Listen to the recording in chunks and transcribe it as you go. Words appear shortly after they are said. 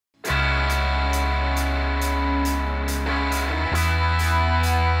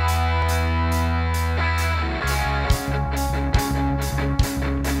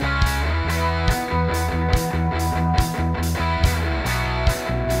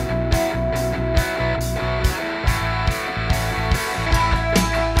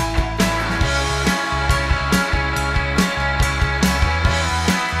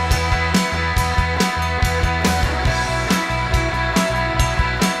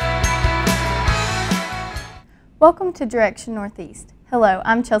Welcome to Direction Northeast. Hello,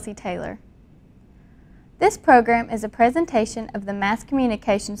 I'm Chelsea Taylor. This program is a presentation of the Mass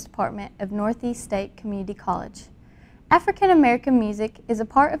Communications Department of Northeast State Community College. African American music is a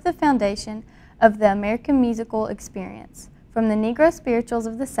part of the foundation of the American musical experience. From the Negro Spirituals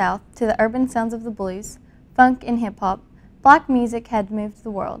of the South to the urban sounds of the blues, funk, and hip-hop, black music had moved the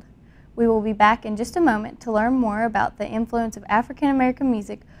world. We will be back in just a moment to learn more about the influence of African American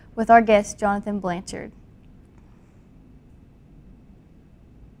music with our guest, Jonathan Blanchard.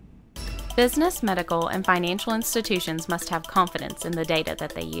 Business, medical, and financial institutions must have confidence in the data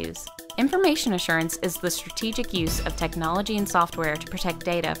that they use. Information assurance is the strategic use of technology and software to protect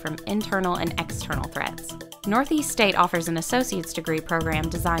data from internal and external threats. Northeast State offers an associate's degree program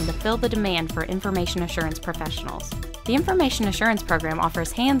designed to fill the demand for information assurance professionals. The Information Assurance program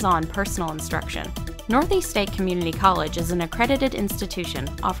offers hands-on personal instruction. Northeast State Community College is an accredited institution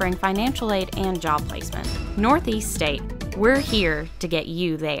offering financial aid and job placement. Northeast State, we're here to get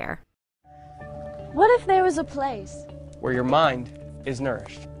you there. What if there was a place where your mind is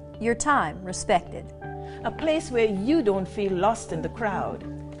nourished, your time respected, a place where you don't feel lost in the crowd,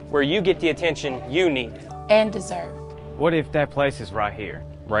 where you get the attention you need and deserve? What if that place is right here,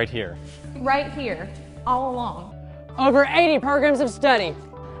 right here, all along? Over 80 programs of study,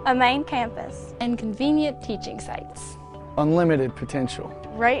 a main campus, and convenient teaching sites. Unlimited potential.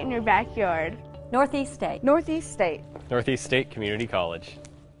 Right in your backyard. Northeast State. Northeast State. Northeast State Community College.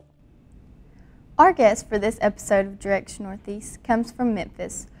 Our guest for this episode of Direction Northeast comes from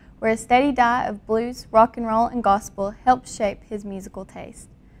Memphis, where a steady diet of blues, rock and roll, and gospel helped shape his musical taste.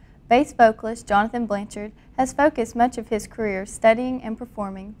 Bass vocalist Jonathan Blanchard has focused much of his career studying and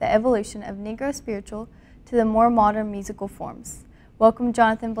performing the evolution of Negro Spiritual to the more modern musical forms. Welcome,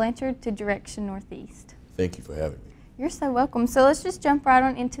 Jonathan Blanchard, to Direction Northeast. Thank you for having me. You're so welcome. So let's just jump right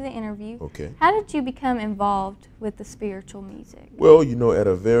on into the interview. Okay. How did you become involved with the spiritual music? Well, you know, at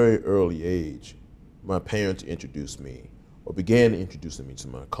a very early age, my parents introduced me, or began introducing me to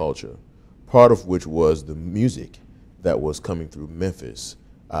my culture, part of which was the music that was coming through Memphis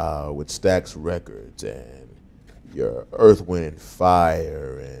with Stax Records and your Earth, Wind, and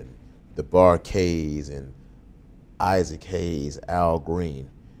Fire and the Barcades and Isaac Hayes, Al Green.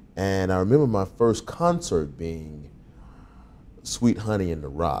 And I remember my first concert being Sweet Honey in the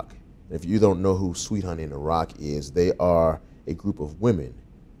Rock. If you don't know who Sweet Honey in the Rock is, they are a group of women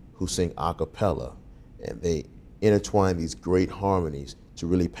who sing a cappella, and they intertwine these great harmonies to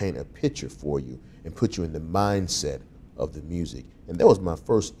really paint a picture for you and put you in the mindset of the music. And that was my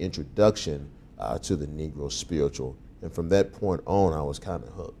first introduction to the Negro Spiritual. And from that point on, I was kind of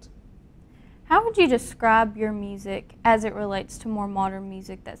hooked. How would you describe your music as it relates to more modern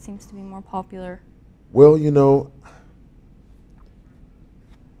music that seems to be more popular? Well, you know,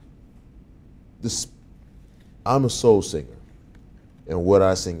 I'm a soul singer, and what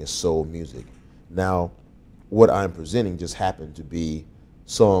I sing is soul music. Now, what I'm presenting just happened to be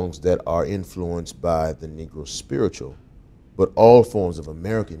songs that are influenced by the Negro Spiritual, but all forms of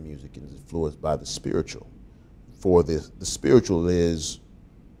American music is influenced by the spiritual. For the spiritual is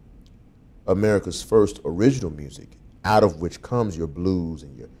America's first original music, out of which comes your blues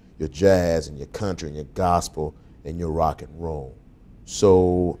and your jazz and your country and your gospel and your rock and roll.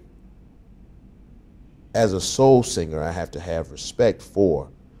 So as a soul singer, I have to have respect for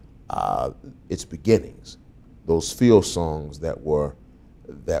its beginnings, those field songs that were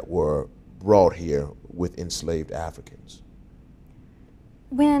brought here with enslaved Africans.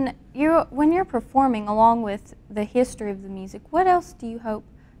 When you're performing along with the history of the music, what else do you hope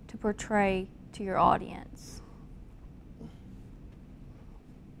to portray to your audience?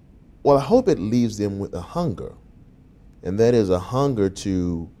 Well, I hope it leaves them with a hunger, and that is a hunger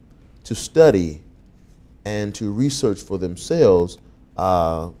to study and to research for themselves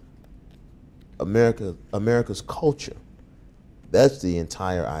America's culture. That's the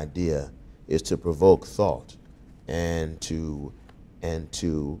entire idea, is to provoke thought and to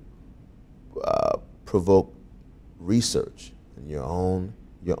provoke research and your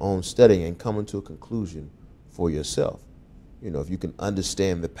own studying and coming to a conclusion for yourself. You know, if you can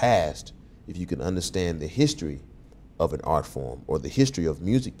understand the past, if you can understand the history of an art form or the history of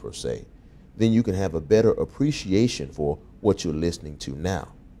music per se, then you can have a better appreciation for what you're listening to now.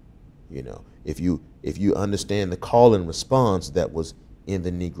 You know, if you understand the call and response that was in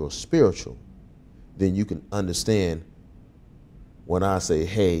the Negro Spiritual, then you can understand when I say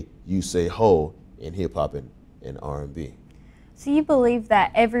hey, you say ho in hip hop and R&B. So you believe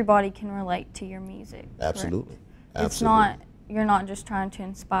that everybody can relate to your music? Absolutely. Correct? Absolutely. You're not just trying to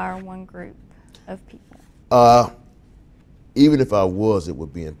inspire one group of people. Even if I was, it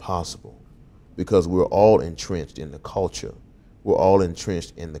would be impossible. because we're all entrenched in the culture. We're all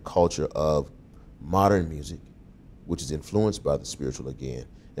entrenched in the culture of modern music, which is influenced by the spiritual again,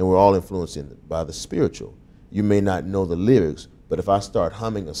 and we're all influenced by the spiritual. You may not know the lyrics, but if I start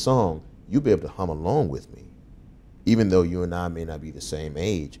humming a song, you'll be able to hum along with me, even though you and I may not be the same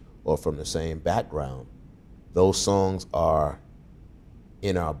age or from the same background. Those songs are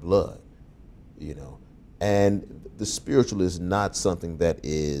in our blood, you know. And the spiritual is not something that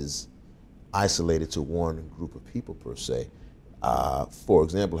is isolated to one group of people per se. For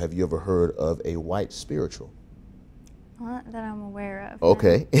example, have you ever heard of a white spiritual? Not that I'm aware of.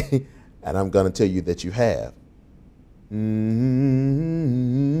 Okay. No. And I'm going to tell you that you have.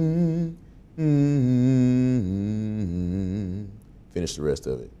 Finish the rest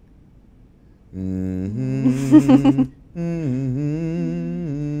of it.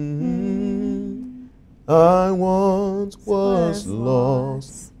 I once was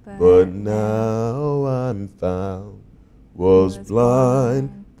lost, but now I'm found. Was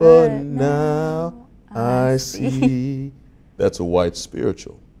blind, but now I see. That's a white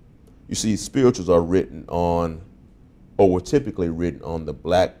spiritual. You see, spirituals are written on, or were typically written on the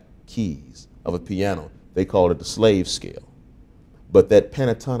black keys of a piano. They called it the slave scale. But that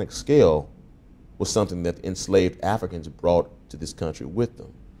pentatonic scale was something that enslaved Africans brought to this country with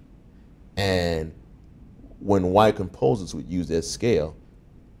them. And when white composers would use that scale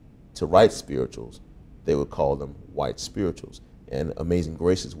to write spirituals, they would call them white spirituals. And Amazing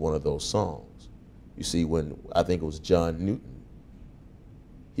Grace is one of those songs. You see, when I think it was John Newton,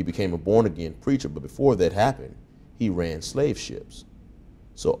 he became a born-again preacher, but before that happened, he ran slave ships.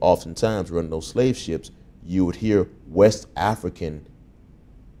 So oftentimes running those slave ships, you would hear West African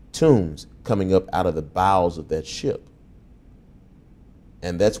tunes coming up out of the bowels of that ship.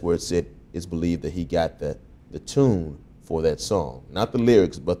 And that's where it's believed that he got the tune for that song. Not the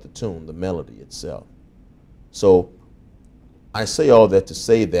lyrics, but the tune, the melody itself. So I say all that to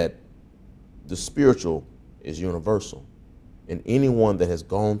say that the spiritual is universal. And anyone that has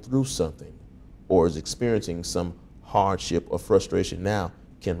gone through something or is experiencing some hardship or frustration now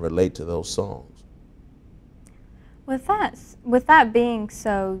can relate to those songs. With that being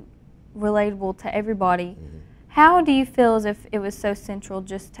so relatable to everybody, how do you feel as if it was so central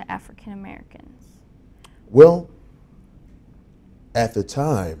just to African Americans? Well, at the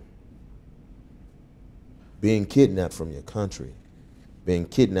time, being kidnapped from your country, being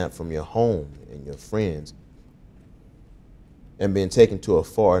kidnapped from your home and your friends, and being taken to a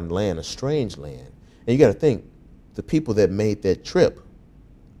foreign land, a strange land. And you got to think, the people that made that trip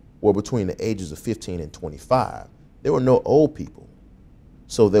were between the ages of 15 and 25. There were no old people.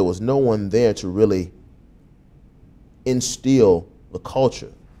 So there was no one there to really instill the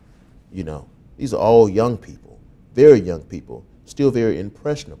culture, you know. These are all young people, very young people, still very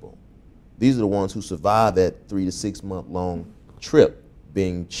impressionable. These are the ones who survived that 3 to 6 month long trip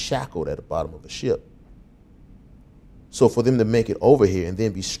being shackled at the bottom of a ship. So for them to make it over here and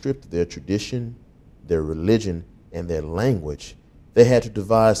then be stripped of their tradition, their religion, and their language, they had to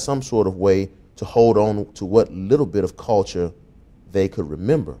devise some sort of way to hold on to what little bit of culture they could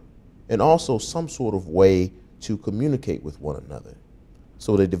remember, and also some sort of way to communicate with one another.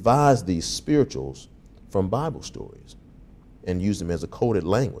 So they devised these spirituals from Bible stories and used them as a coded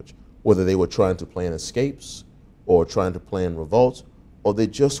language, whether they were trying to plan escapes or trying to plan revolts, or they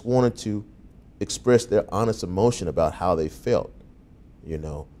just wanted to express their honest emotion about how they felt. You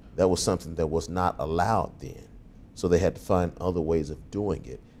know, that was something that was not allowed then. So they had to find other ways of doing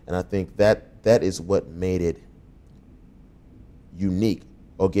it. And I think that is what made it unique,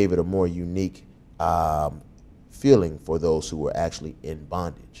 or gave it a more unique feeling for those who were actually in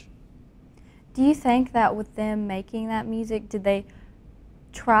bondage. Do you think that with them making that music, did they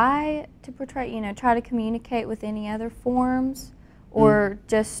try to portray, try to communicate with any other forms, or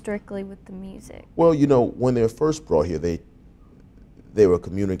just strictly with the music? Well, when they were first brought here, they were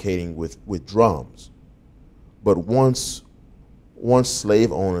communicating with drums. But once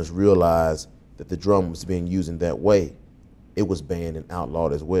slave owners realized that the drum was being used in that way, it was banned and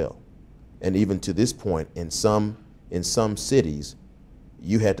outlawed as well. And even to this point, in some cities,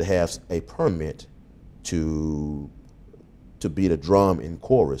 you had to have a permit to beat a drum in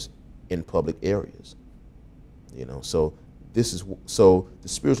chorus in public areas. So the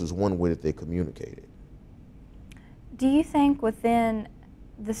spiritual is one way that they communicated. Do you think within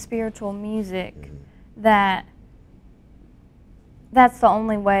the spiritual music that that's the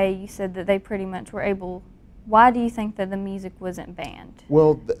only way you said that they pretty much were able? Why do you think that the music wasn't banned?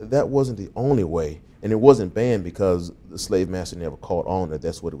 Well, that wasn't the only way. And it wasn't banned because the slave master never caught on that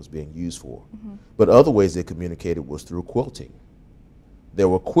that's what it was being used for. But other ways they communicated was through quilting. there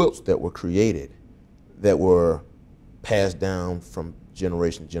were quilts that were created that were passed down from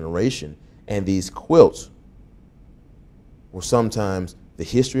generation to generation, and these quilts were sometimes the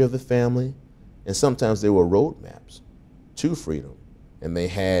history of the family, and sometimes they were roadmaps to freedom. And they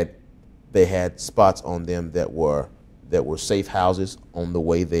had spots on them that were safe houses on the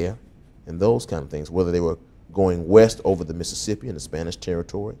way there, and those kind of things, whether they were going west over the Mississippi and the Spanish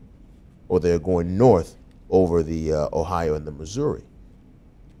territory, or they're going north over the Ohio and the Missouri.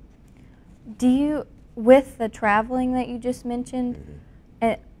 Do you, with the traveling that you just mentioned,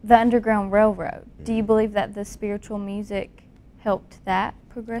 the Underground Railroad, do you believe that the spiritual music helped that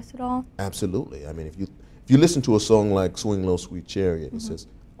progress at all? Absolutely. I mean, if you listen to a song like Swing Low, Sweet Chariot, it says,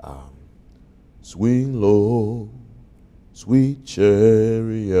 swing low, sweet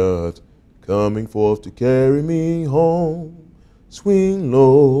chariot, coming forth to carry me home. Swing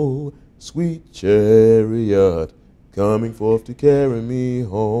low, sweet chariot, coming forth to carry me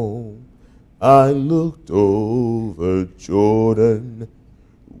home. I looked over Jordan,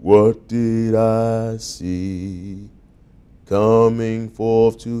 what did I see? Coming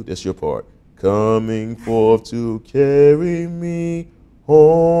forth to, that's your part, coming forth to carry me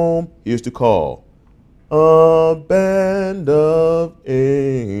home. Here's the call. A band of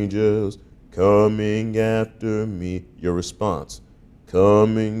angels coming after me. Your response,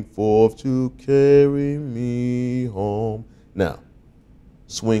 coming forth to carry me home. Now,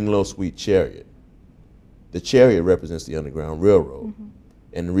 Swing Low, Sweet Chariot. The chariot represents the Underground Railroad.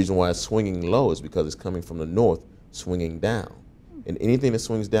 And the reason why it's swinging low is because it's coming from the north, swinging down. And anything that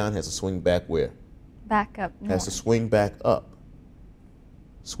swings down has to swing back where? Back up north. Has to swing back up.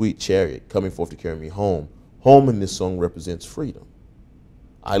 Sweet chariot, coming forth to carry me home. Home in this song represents freedom.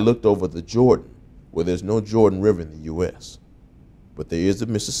 I looked over the Jordan, where there's no Jordan River in the U.S., but there is the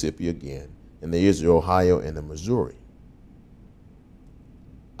Mississippi again, and there is the Ohio and the Missouri.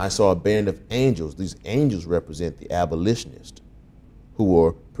 I saw a band of angels. These angels represent the abolitionists who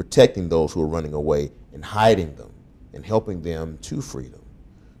were protecting those who were running away and hiding them and helping them to freedom.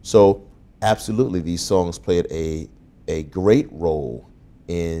 So absolutely, these songs played a great role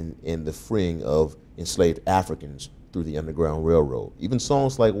in the freeing of enslaved Africans through the Underground Railroad. Even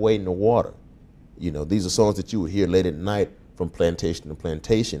songs like Wade in the Water. You know, these are songs that you would hear late at night from plantation to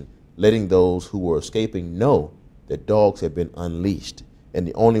plantation, letting those who were escaping know that dogs had been unleashed. And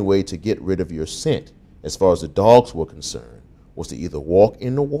the only way to get rid of your scent, as far as the dogs were concerned, was to either walk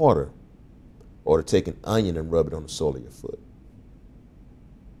in the water or to take an onion and rub it on the sole of your foot.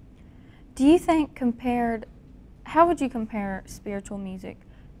 Do you think how would you compare spiritual music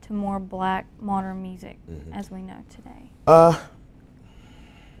to more black modern music as we know today?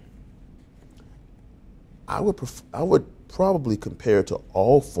 I would probably compare it to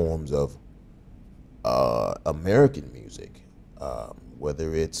all forms of American music,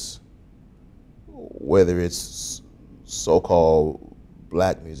 whether it's so-called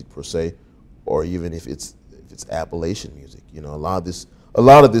black music per se, or even if it's Appalachian music. You know, a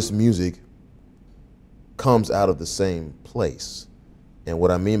lot of this music comes out of the same place. And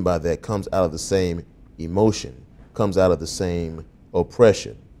what I mean by that, comes out of the same emotion, comes out of the same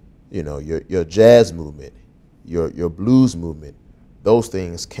oppression. You know, your jazz movement, your blues movement, those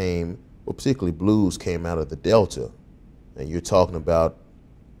things came, well, particularly blues came out of the Delta. And you're talking about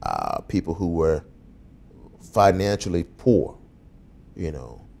people who were financially poor, you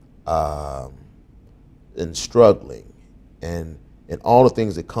know, and struggling, and all the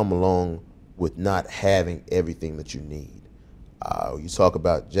things that come along with not having everything that you need. You talk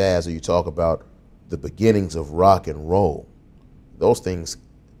about jazz, or you talk about the beginnings of rock and roll. Those things,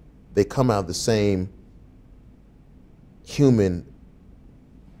 they come out of the same human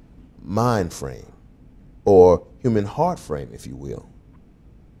mind frame, or human heart frame, if you will.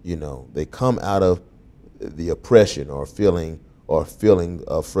 You know, they come out of the oppression or feeling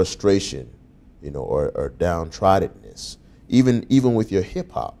of frustration, you know, or downtroddenness. Even with your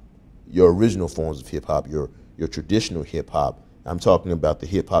hip hop, your original forms of hip hop, your traditional hip hop. I'm talking about the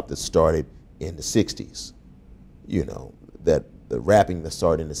hip hop that started in the 60s. You know, that the rapping that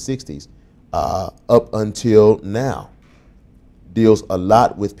started in the 60s up until now deals a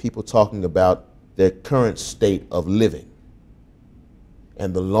lot with people talking about their current state of living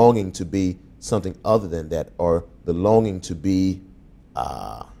and the longing to be something other than that, or the longing to be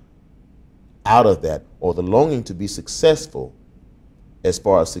out of that, or the longing to be successful as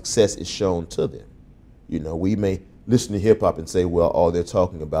far as success is shown to them. You know, we may listen to hip hop and say, well, all they're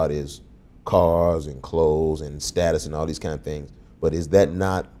talking about is cars and clothes and status and all these kind of things. But is that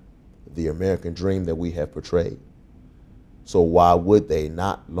not the American dream that we have portrayed? So why would they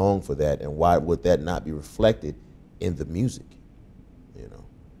not long for that, and why would that not be reflected in the music? You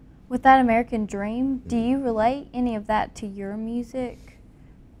With that American dream, do you relate any of that to your music?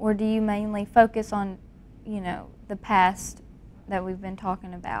 Or do you mainly focus on, you know, the past that we've been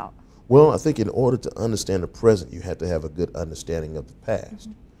talking about? Well, I think in order to understand the present, you have to have a good understanding of the past.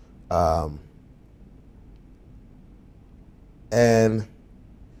 And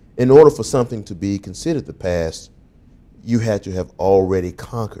in order for something to be considered the past, you had to have already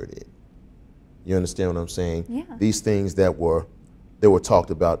conquered it. You understand what I'm saying? Yeah. These things that were talked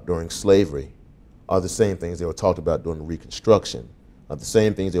about during slavery are the same things that were talked about during Reconstruction, are the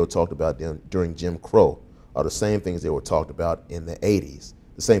same things that were talked about during Jim Crow, are the same things that were talked about in the 80s,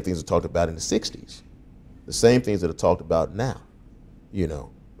 the same things that were talked about in the 60s, the same things that are talked about now. You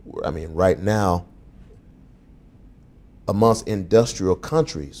know, I mean, right now, amongst industrial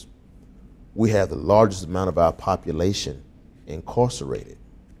countries, we have the largest amount of our population incarcerated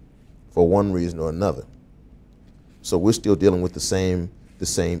for one reason or another. So we're still dealing with the same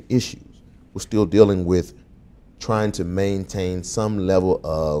issues. We're still dealing with trying to maintain some level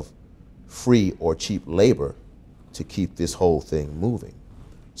of free or cheap labor to keep this whole thing moving.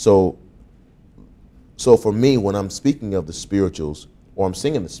 So for me, when I'm speaking of the spirituals or I'm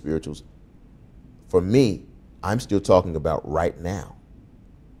singing the spirituals, for me, I'm still talking about right now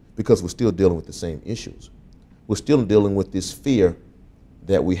because we're still dealing with the same issues. We're still dealing with this fear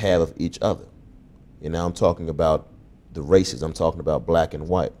that we have of each other. And now I'm talking about the races. I'm talking about black and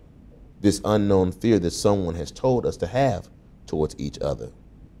white. This unknown fear that someone has told us to have towards each other.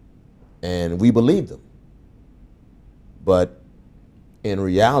 And we believe them. But in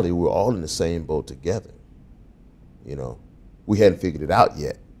reality, we're all in the same boat together. You know, we hadn't figured it out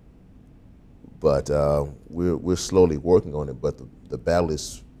yet. But we're slowly working on it, but the battle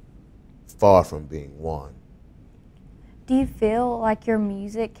is far from being won. Do you feel like your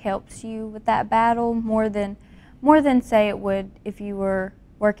music helps you with that battle more than say it would if you were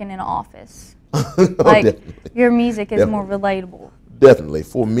working in an office? Like Definitely. Your music is Definitely. more relatable. Definitely.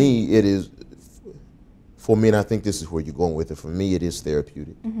 For me, it is. For me, and I think this is where you're going with it. For me, it is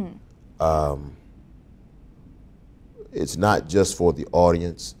therapeutic. It's not just for the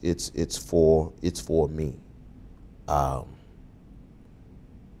audience. It's for me. I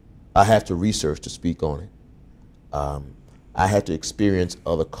have to research to speak on it. I have to experience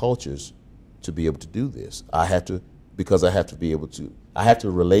other cultures to be able to do this. I have to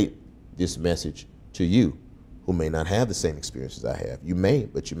relate this message to you who may not have the same experiences I have. You may,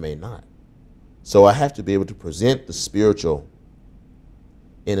 but you may not. So I have to be able to present the spiritual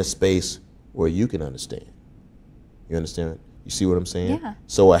in a space where you can understand. You understand? You see what I'm saying? Yeah.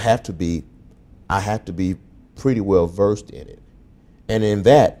 So I have to be pretty well versed in it. And in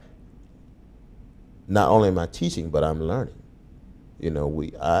that, not only am I teaching, but I'm learning. You know,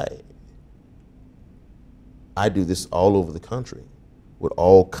 I do this all over the country with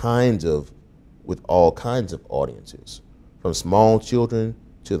all kinds of audiences, from small children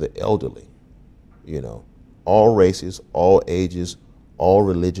to the elderly. You know, all races, all ages, all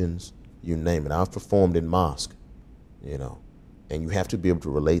religions, you name it. I've performed in mosque, you know, and you have to be able to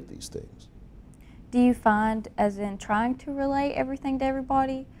relate these things. Do you find, as in trying to relate everything to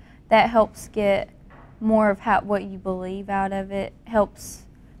everybody, that helps get more of what you believe out of it, helps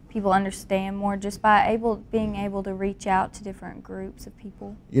people understand more just by being able to reach out to different groups of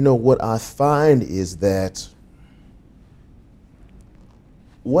people? You know, what I find is that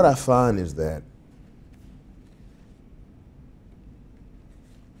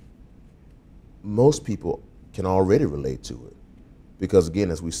most people can already relate to it. Because again,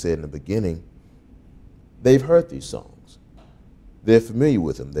 as we said in the beginning, they've heard these songs. They're familiar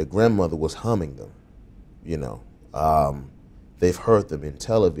with them. Their grandmother was humming them, you know. They've heard them in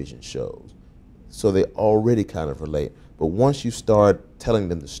television shows. So they already kind of relate. But once you start telling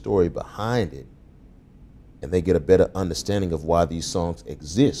them the story behind it, and they get a better understanding of why these songs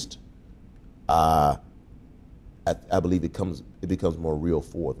exist, I believe it becomes more real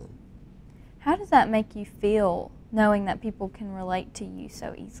for them. How does that make you feel, knowing that people can relate to you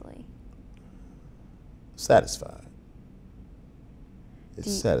so easily? Satisfied.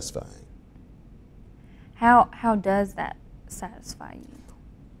 It's satisfying. How does that satisfy you?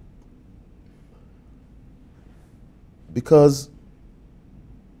 Because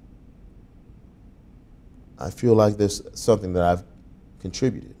I feel like there's something that I've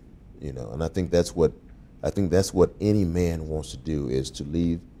contributed, you know, and I think that's what any man wants to do, is to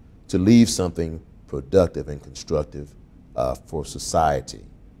leave something productive and constructive for society.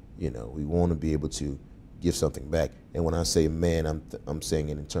 You know, we want to be able to give something back. And when I say man, I'm saying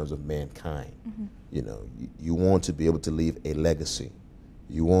it in terms of mankind. Mm-hmm. You know, you want to be able to leave a legacy.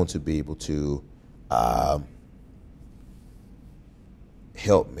 You want to be able to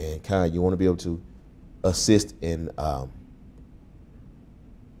help mankind. You want to be able to assist in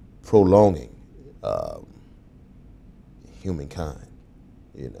prolonging humankind,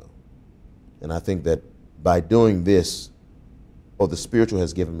 you know. And I think that by doing this, the spiritual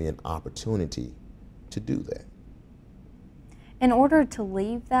has given me an opportunity to do that. In order to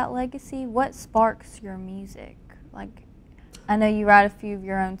leave that legacy, what sparks your music? Like, I know you write a few of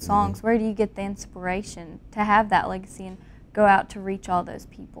your own songs. Mm-hmm. Where do you get the inspiration to have that legacy and go out to reach all those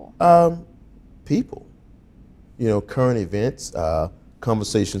people? People. You know, current events,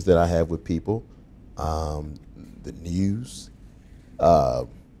 conversations that I have with people, the news,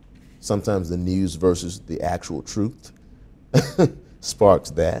 sometimes the news versus the actual truth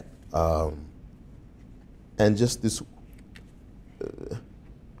sparks that. And just this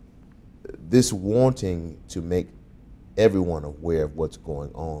wanting to make everyone aware of what's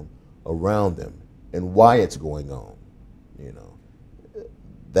going on around them and why it's going on, you know.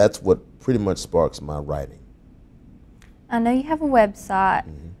 That's what pretty much sparks my writing. I know you have a website.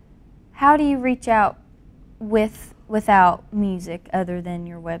 Mm-hmm. How do you reach out without music other than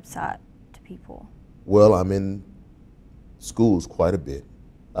your website to people? Well, I'm in schools quite a bit,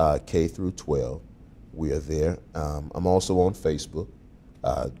 K through 12. We are there. I'm also on Facebook,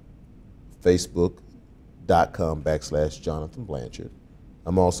 facebook.com/Jonathan Blanchard.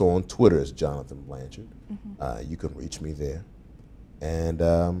 I'm also on Twitter as Jonathan Blanchard. Mm-hmm. You can reach me there. And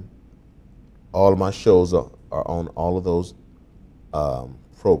all of my shows are on all of those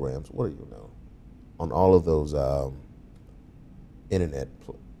programs. What do you know? On all of those internet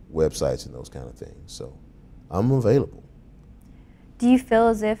websites and those kind of things. So I'm available. Do you feel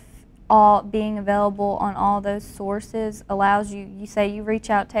as if being available on all those sources allows you, you say you reach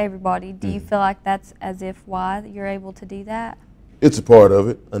out to everybody, do you feel like that's as if why you're able to do that? It's a part of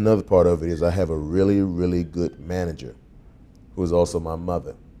it. Another part of it is I have a really, really good manager who is also my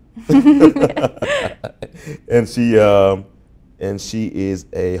mother. And she is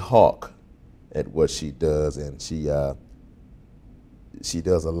a hawk at what she does, and she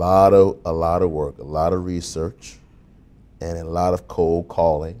does a lot of work, a lot of research, and a lot of cold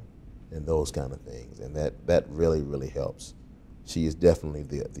calling and those kind of things, and that really, really helps. She is definitely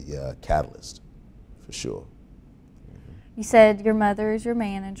the catalyst, for sure. Mm-hmm. You said your mother is your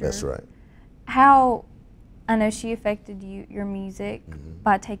manager. That's right. How, I know she affected your music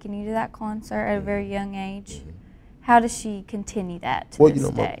by taking you to that concert at a very young age. Mm-hmm. How does she continue that to this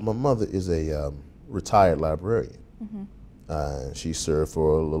day? My mother is a retired librarian. Mm-hmm. She served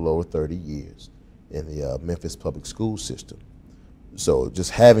for a little over 30 years in the Memphis public school system. So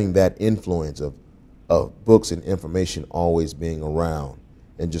just having that influence of books and information always being around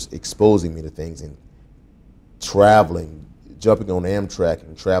and just exposing me to things and traveling, jumping on Amtrak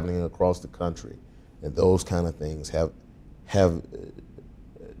and traveling across the country and those kind of things have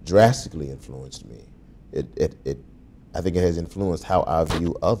drastically influenced me. I think it has influenced how I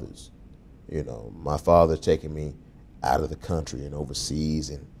view others. You know, my father taking me out of the country and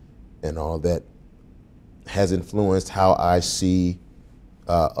overseas and all that has influenced how I see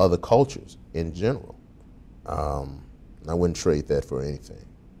other cultures in general. I wouldn't trade that for anything.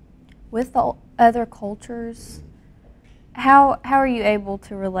 With the other cultures, how are you able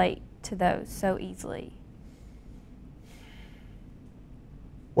to relate to those so easily?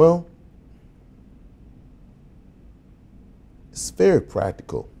 Well, it's very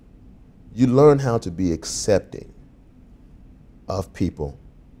practical. You learn how to be accepting of people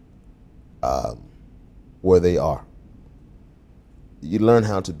where they are. You learn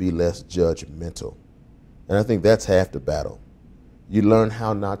how to be less judgmental. And I think that's half the battle. You learn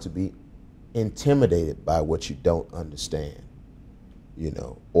how not to be intimidated by what you don't understand, you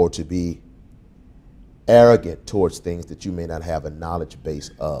know, or to be arrogant towards things that you may not have a knowledge base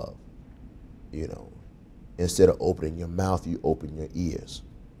of, you know. Instead of opening your mouth, you open your ears.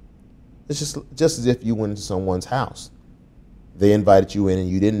 It's just as if you went into someone's house. They invited you in and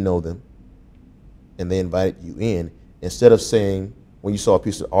you didn't know them, and they invited you in. Instead of saying, when you saw a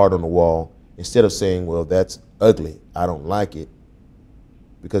piece of art on the wall, instead of saying, well, that's ugly, I don't like it,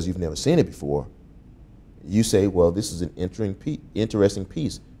 because you've never seen it before, you say, well, this is an interesting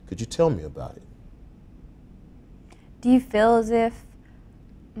piece. Could you tell me about it? Do you feel as if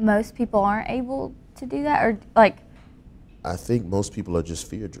most people aren't able to do that, or like? I think most people are just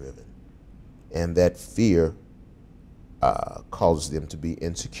fear-driven, and that fear causes them to be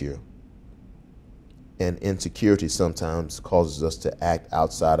insecure. And insecurity sometimes causes us to act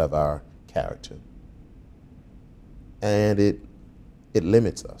outside of our character. And it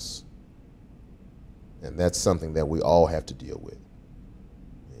limits us. And that's something that we all have to deal with.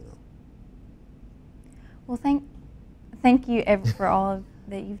 You know. Well, thank you for all of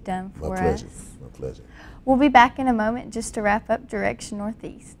that you've done for My pleasure. us. My pleasure. We'll be back in a moment just to wrap up Direction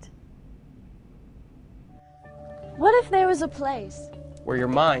Northeast. What if there was a place? Where your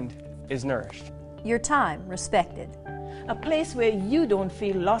mind is nourished. Your time respected. A place where you don't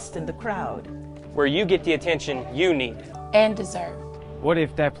feel lost in the crowd. Where you get the attention you need. And deserve. What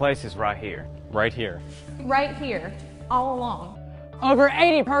if that place is right here? Right here. Right here, all along. Over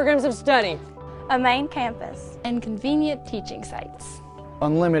 80 programs of study. A main campus. And convenient teaching sites.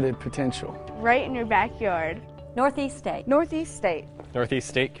 Unlimited potential. Right in your backyard. Northeast State. Northeast State. Northeast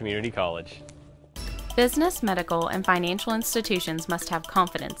State Community College. Business, medical, and financial institutions must have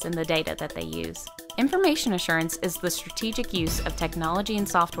confidence in the data that they use. Information assurance is the strategic use of technology and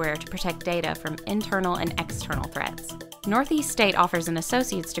software to protect data from internal and external threats. Northeast State offers an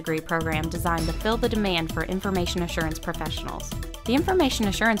associate's degree program designed to fill the demand for information assurance professionals. The Information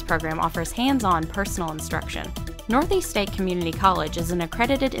Assurance program offers hands-on personal instruction. Northeast State Community College is an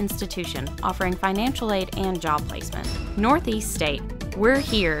accredited institution offering financial aid and job placement. Northeast State, we're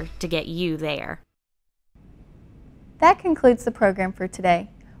here to get you there. That concludes the program for today.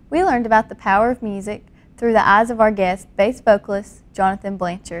 We learned about the power of music through the eyes of our guest, bass vocalist Jonathan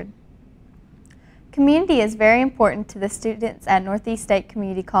Blanchard. Community is very important to the students at Northeast State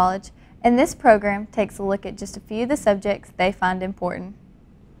Community College, and this program takes a look at just a few of the subjects they find important.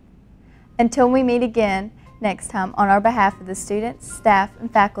 Until we meet again next time, on our behalf of the students, staff,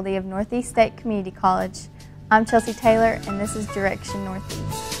 and faculty of Northeast State Community College, I'm Chelsea Taylor, and this is Direction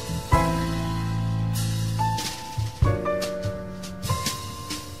Northeast.